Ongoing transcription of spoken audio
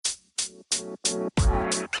Hey,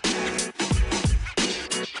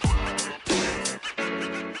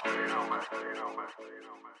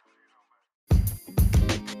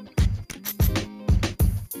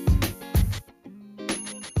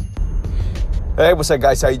 what's up,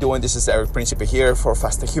 guys? How you doing? This is Eric Principe here for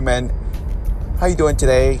Faster Human. How you doing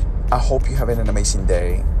today? I hope you're having an amazing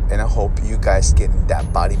day, and I hope you guys getting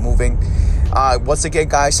that body moving. Once again,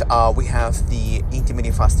 guys, we have the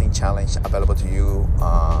Intermittent Fasting Challenge available to you.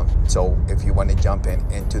 So if you want to jump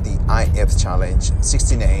into the IF Challenge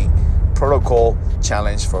 16A Protocol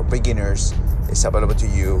Challenge for beginners, it's available to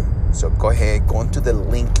you. So go ahead, go into the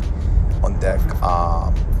link on the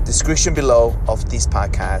description below of this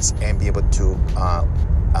podcast and be able to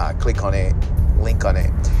click on it, link on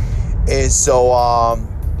it. And so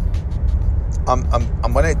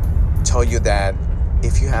I'm gonna tell you that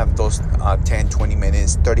if you have those 10, 20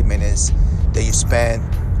 minutes, 30 minutes that you spend,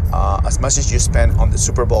 as much as you spent on the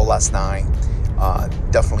Super Bowl last night,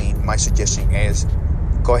 definitely my suggestion is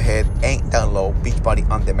go ahead and download Beachbody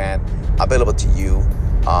On Demand, available to you,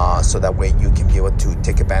 so that way you can be able to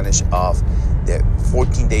take advantage of the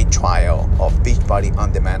 14-day trial of Beachbody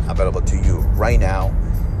On Demand available to you right now.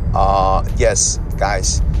 Yes,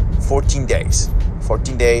 guys, 14 days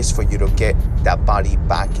for you to get that body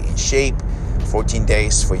back in shape, 14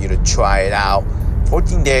 days for you to try it out,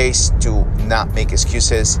 14 days to not make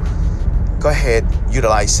excuses. Go ahead,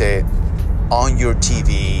 utilize it on your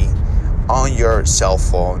TV, on your cell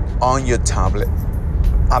phone, on your tablet,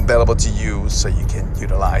 available to you, so you can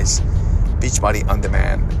utilize Beachbody On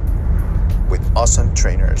Demand with awesome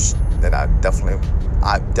trainers that I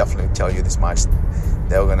definitely tell you this much.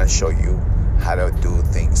 They're gonna show you how to do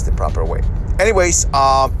things the proper way. Anyways,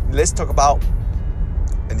 let's talk about,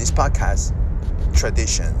 in this podcast,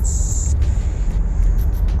 traditions.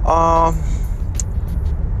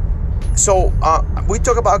 So we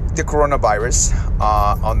talked about the coronavirus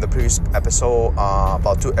on the previous episode,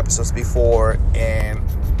 about 2 episodes before, and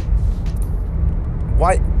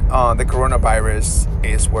why the coronavirus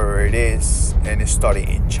is where it is, and it started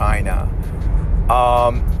in China.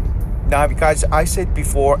 Now, because I said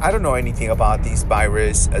before, I don't know anything about this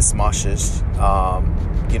virus as much as, I'm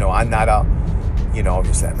not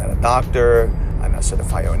obviously I'm not a doctor. I'm not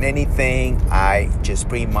certified on anything. I just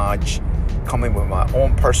pretty much coming with my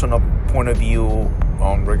own personal point of view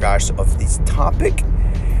on regards of this topic.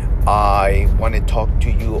 I want to talk to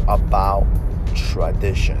you about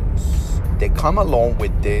traditions. They come along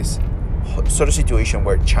with this sort of situation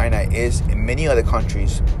where China is and many other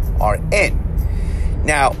countries are in.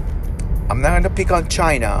 Now, I'm not going to pick on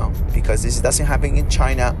China because this doesn't happen in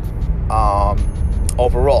China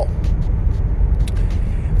overall.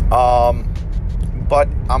 But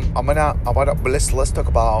let's talk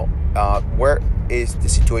about where is the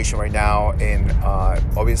situation right now. And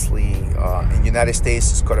obviously, in the United States,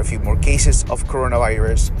 it's got a few more cases of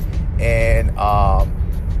coronavirus, and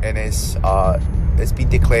it's been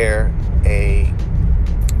declared a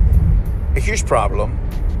huge problem.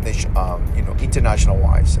 International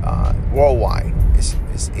wise, worldwide, is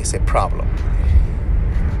a problem.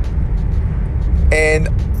 And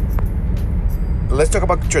let's talk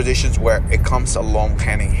about traditions where it comes along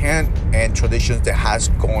hand in hand, and traditions that has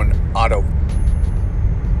gone out of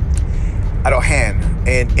hand,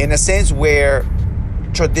 and in a sense where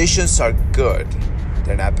traditions are good,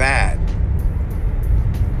 they're not bad.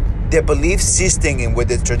 The belief system in where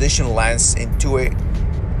the tradition lands into it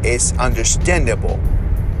is understandable.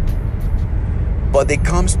 But it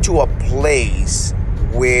comes to a place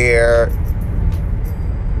where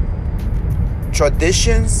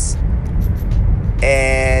traditions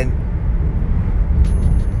and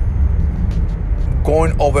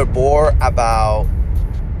going overboard about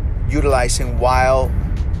utilizing wildlife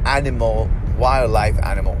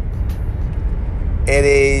animal. It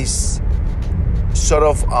is sort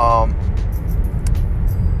of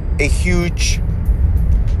a huge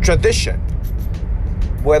tradition.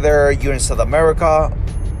 Whether you're in South America,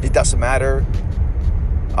 it doesn't matter.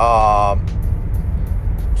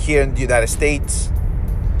 Here in the United States,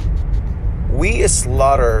 we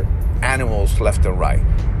slaughter animals left and right.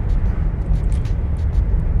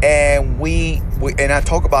 And and I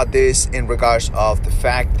talk about this in regards of the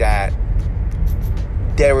fact that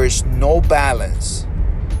there is no balance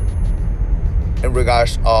in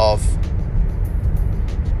regards of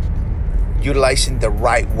utilizing the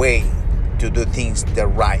right way to do things the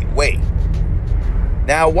right way.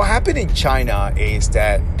 Now, what happened in China is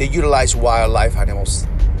that they utilize wildlife animals,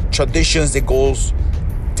 traditions that goes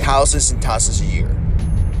thousands and thousands a year.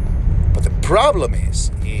 But the problem is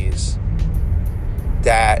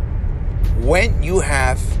that when you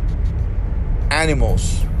have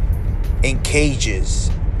animals in cages,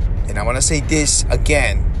 and I want to say this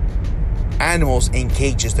again, animals in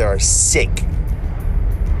cages that are sick,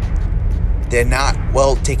 they're not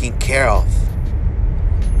well taken care of.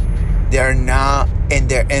 They're not in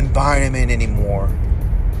their environment anymore.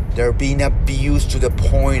 They're being abused to the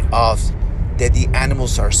point of that the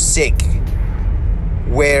animals are sick,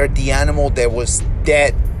 where the animal that was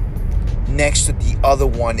dead next to the other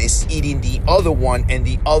one is eating the other one, and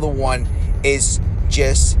the other one is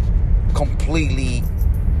just completely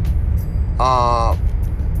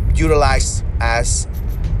utilized as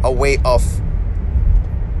a way of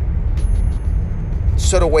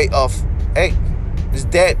hey, it's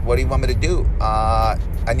dead, what do you want me to do? I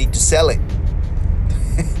need to sell it.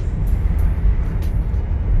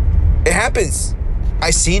 It happens. I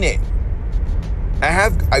seen it.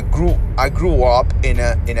 I grew up in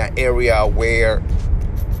an area where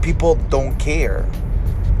people don't care,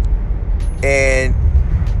 and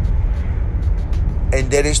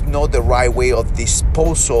there is no the right way of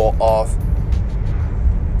disposal of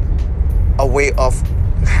a way of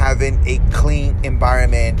having a clean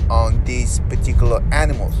environment on these particular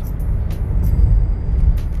animals.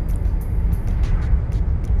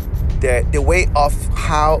 The way of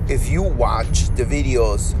how, if you watch the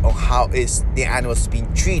videos of how is the animals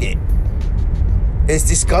being treated, is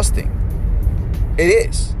disgusting. It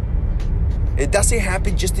is. It doesn't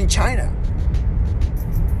happen just in China.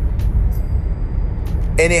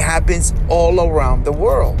 And it happens all around the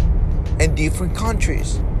world in different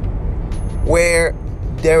countries where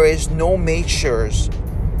there is no measures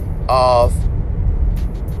of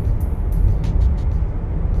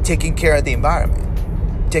taking care of the environment,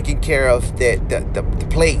 taking care of the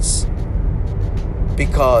place,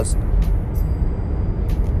 because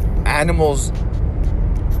animals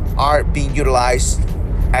are being utilized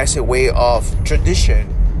as a way of tradition,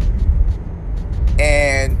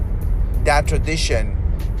 and that tradition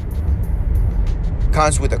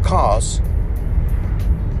comes with a cost.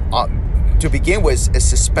 To begin with,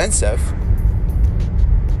 it's expensive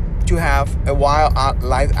to have a wild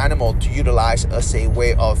live animal to utilize as a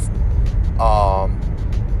way of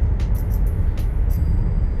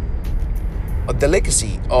a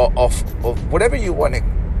delicacy, or of whatever you want to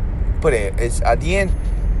put it. It's at the end,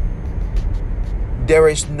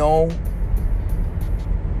 there's no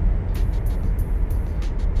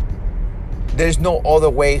other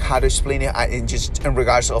way how to explain it, in just in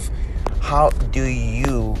regards of how do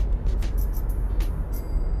you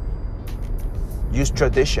use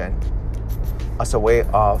tradition as a way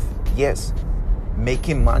of, yes,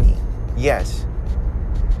 making money, yes,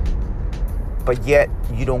 but yet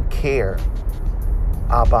you don't care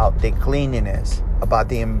about the cleanliness, about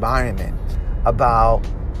the environment, about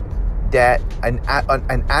that an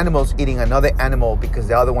animal's eating another animal because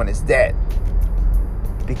the other one is dead,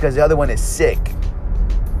 because the other one is sick.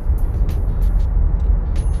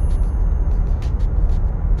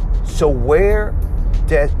 So where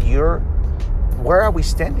are we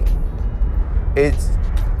standing? It's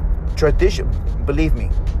tradition, believe me.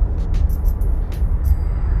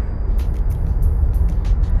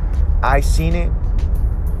 I seen it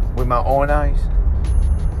with my own eyes.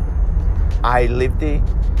 I lived it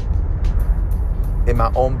in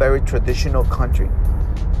my own very traditional country.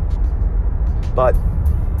 But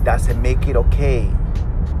doesn't make it okay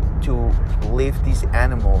to leave these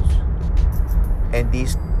animals in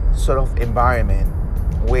this sort of environment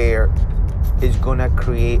where it's gonna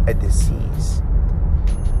create a disease,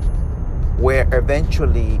 where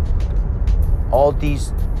eventually all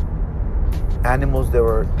these animals that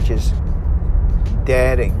were just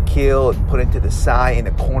dead and killed and put into the side in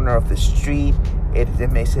the corner of the street, it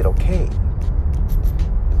makes it okay.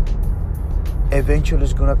 Eventually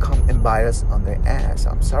it's gonna come and bite us on the ass.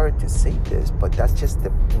 I'm sorry to say this, but that's just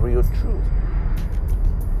the real truth.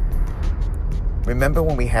 Remember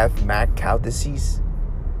when we have mad cow disease?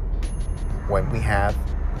 When we have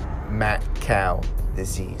mad cow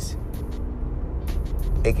disease,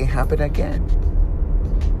 it can happen again.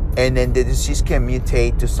 And then the disease can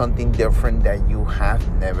mutate to something different that you have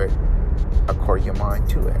never occurred your mind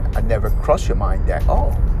to it. I never crossed your mind that,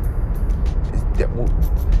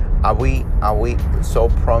 are we so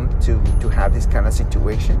prompt to have this kind of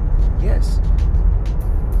situation? Yes.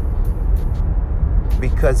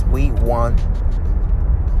 Because we want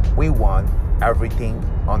everything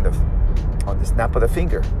on the snap of the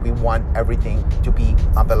finger. We want everything to be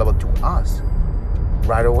available to us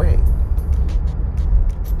right away.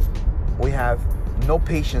 We have no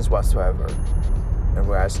patience whatsoever in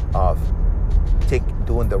regards of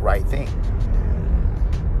doing the right thing.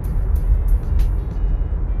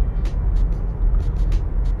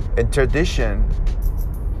 And tradition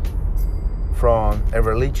from a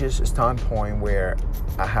religious standpoint, where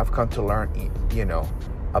I have come to learn,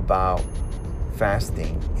 about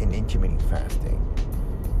fasting and intermittent fasting.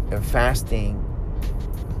 And fasting,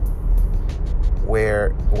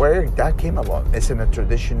 where that came about, it's in a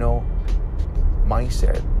traditional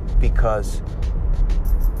mindset, because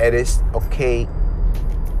it is okay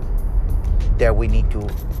that we need to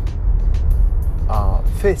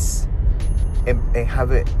fast and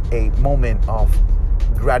have a moment of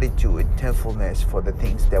gratitude and thankfulness for the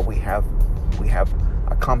things that we have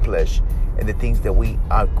accomplished and the things that we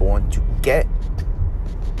are going to get,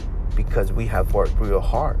 because we have worked real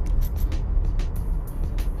hard.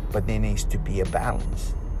 But there needs to be a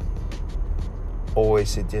balance. Or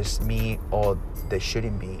is it just me, or there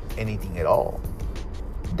shouldn't be anything at all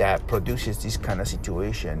that produces this kind of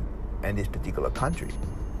situation in this particular country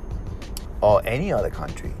or any other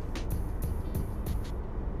country,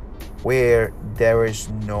 where there is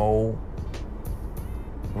no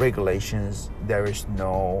regulations, there is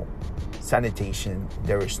no sanitation,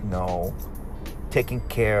 there is no taking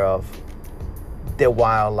care of the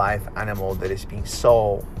wildlife animal that is being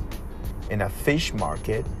sold in a fish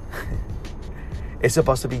market. It's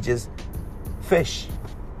supposed to be just fish,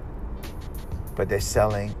 but they're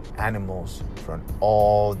selling animals from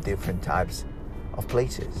all different types of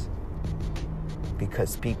places,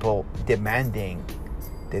 because people demanding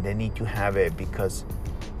that they need to have it because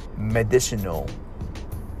medicinal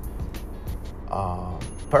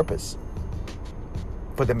purpose,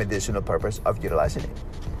 for the medicinal purpose of utilizing it.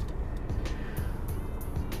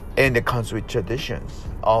 And it comes with traditions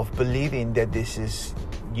of believing that this is,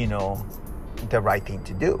 the right thing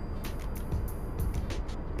to do.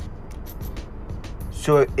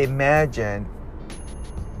 So imagine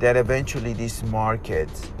that eventually these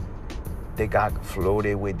markets, they got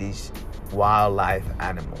flooded with these wildlife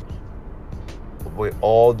animals with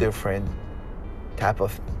all different type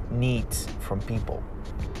of needs from people.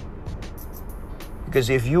 Because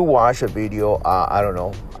if you watch a video, I don't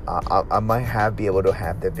know, I might be able to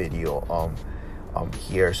have the video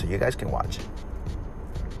here so you guys can watch it.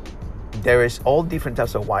 There is all different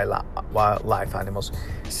types of wildlife animals,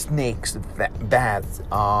 snakes, bats,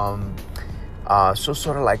 so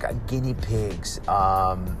sort of like guinea pigs,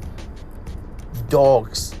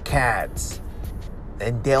 dogs, cats,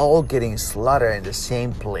 and they're all getting slaughtered in the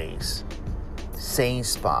same place, same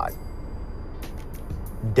spot.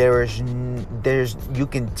 There's you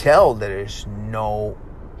can tell there's no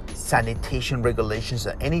sanitation regulations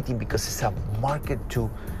or anything, because it's a market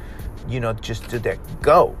to, just to that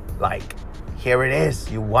go. Like, here it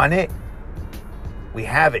is. You want it? We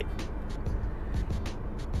have it.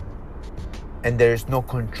 And there's no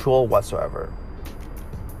control whatsoever.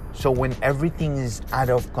 So when everything is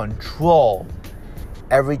out of control,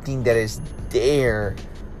 everything that is there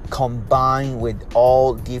combined with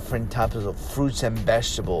all different types of fruits and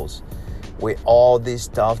vegetables, with all this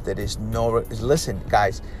stuff that is listen,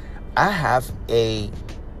 guys, I have a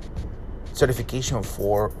certification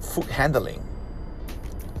for food handling.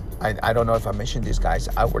 I don't know if I mentioned this, guys.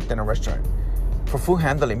 I worked in a restaurant for food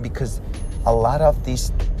handling, because a lot of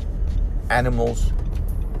these animals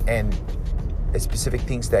and specific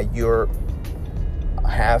things that you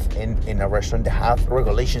have in a restaurant, they have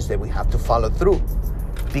regulations that we have to follow through,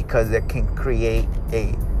 because they can create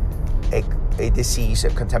a disease, a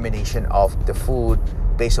contamination of the food,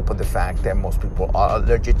 based upon the fact that most people are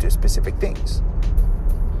allergic to specific things.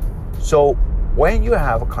 So when you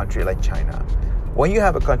have a country like China, when you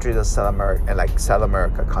have a country that's South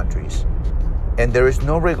America countries, and there is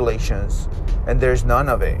no regulations and there's none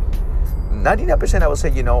of it, 99% I would say,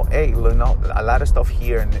 hey, a lot of stuff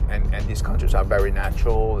here and these countries are very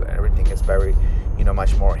natural. Everything is very,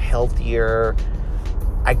 much more healthier.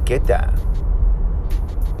 I get that,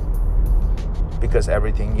 because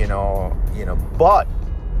everything, but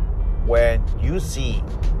when you see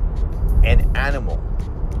an animal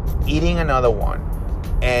eating another one,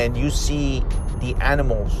 and you see the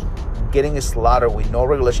animals getting slaughtered with no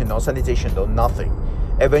regulation, no sanitation, no nothing,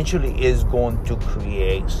 eventually is going to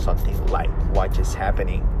create something like what is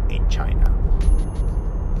happening in China.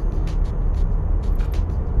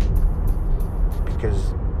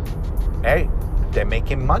 Because, hey, they're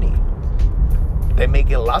making money. They're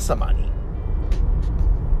making lots of money.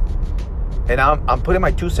 And I'm putting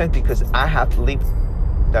my 2 cents, because I have lived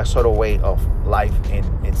that sort of way of life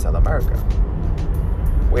in South America,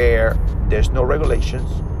 where there's no regulations,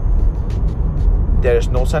 there's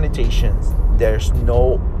no sanitation, there's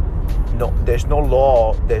no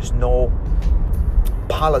law, there's no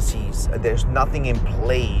policies, there's nothing in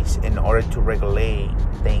place in order to regulate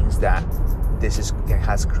things that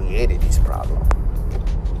has created this problem.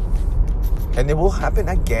 And it will happen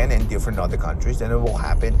again in different other countries, and it will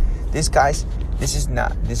happen. These guys, this is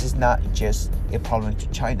not just a problem to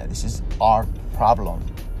China. This is our problem.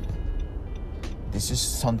 This is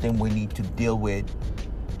something we need to deal with,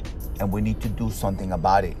 and we need to do something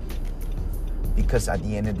about it. Because at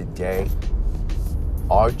the end of the day,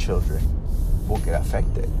 our children will get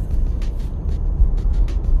affected.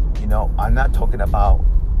 You know, I'm not talking about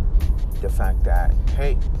the fact that,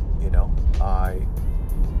 hey, you know,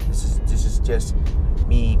 this is just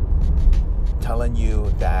me telling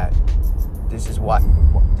you that this is what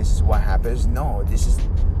happens. No, this is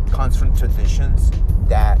constant traditions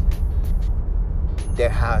that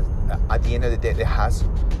has, at the end of the day, that has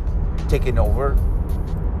taken over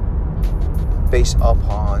based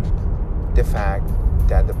upon the fact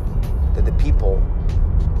that the people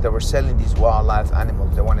that were selling these wildlife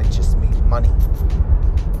animals, they want to just make money.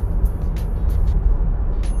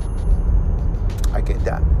 I get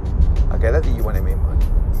that. I get that you want to make money,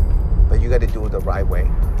 but you got to do it the right way.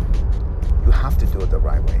 You have to do it the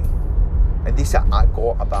right way. And these are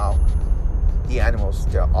all about the animals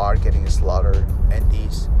that are getting slaughtered in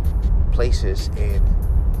these places here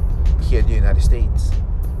in the United States.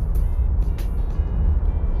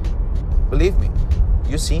 Believe me,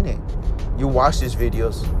 you've seen it. You watch these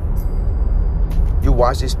videos. You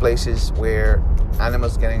watch these places where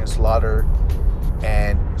animals getting slaughtered,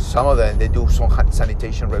 and some of them, they do some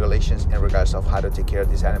sanitation regulations in regards of how to take care of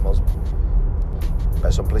these animals,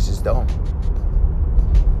 but some places don't.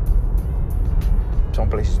 Some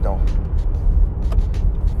places don't.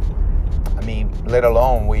 I mean, let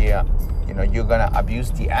alone you're gonna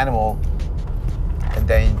abuse the animal, and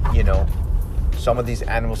then some of these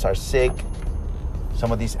animals are sick.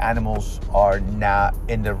 Some of these animals are not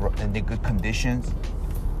in the good conditions,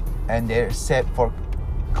 and they're set for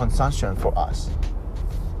consumption for us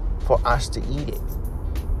to eat it.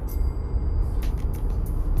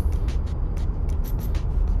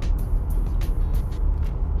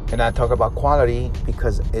 And I talk about quality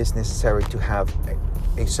because it's necessary to have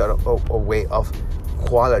a sort of a way of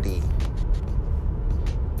quality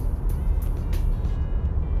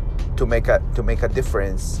to make a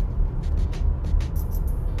difference,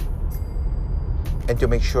 and to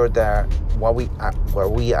make sure that what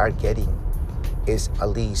we are getting is at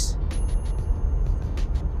least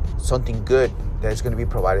something good that is going to be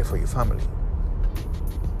provided for your family.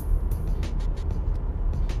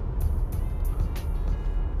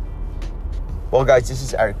 Well, guys, this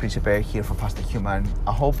is Eric Principe here for Pasta Human.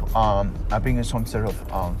 I hope I bring you some sort of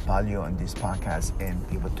value on this podcast and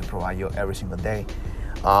be able to provide you every single day.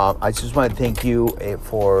 I just want to thank you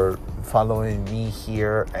for following me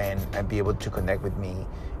here and be able to connect with me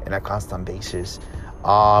on a constant basis.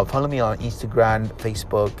 Follow me on Instagram,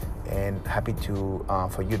 Facebook, and happy to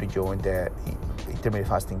for you to join the Intermittent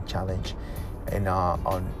Fasting Challenge and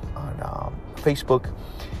on Facebook.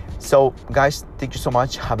 So, guys, thank you so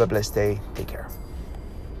much. Have a blessed day. Take care.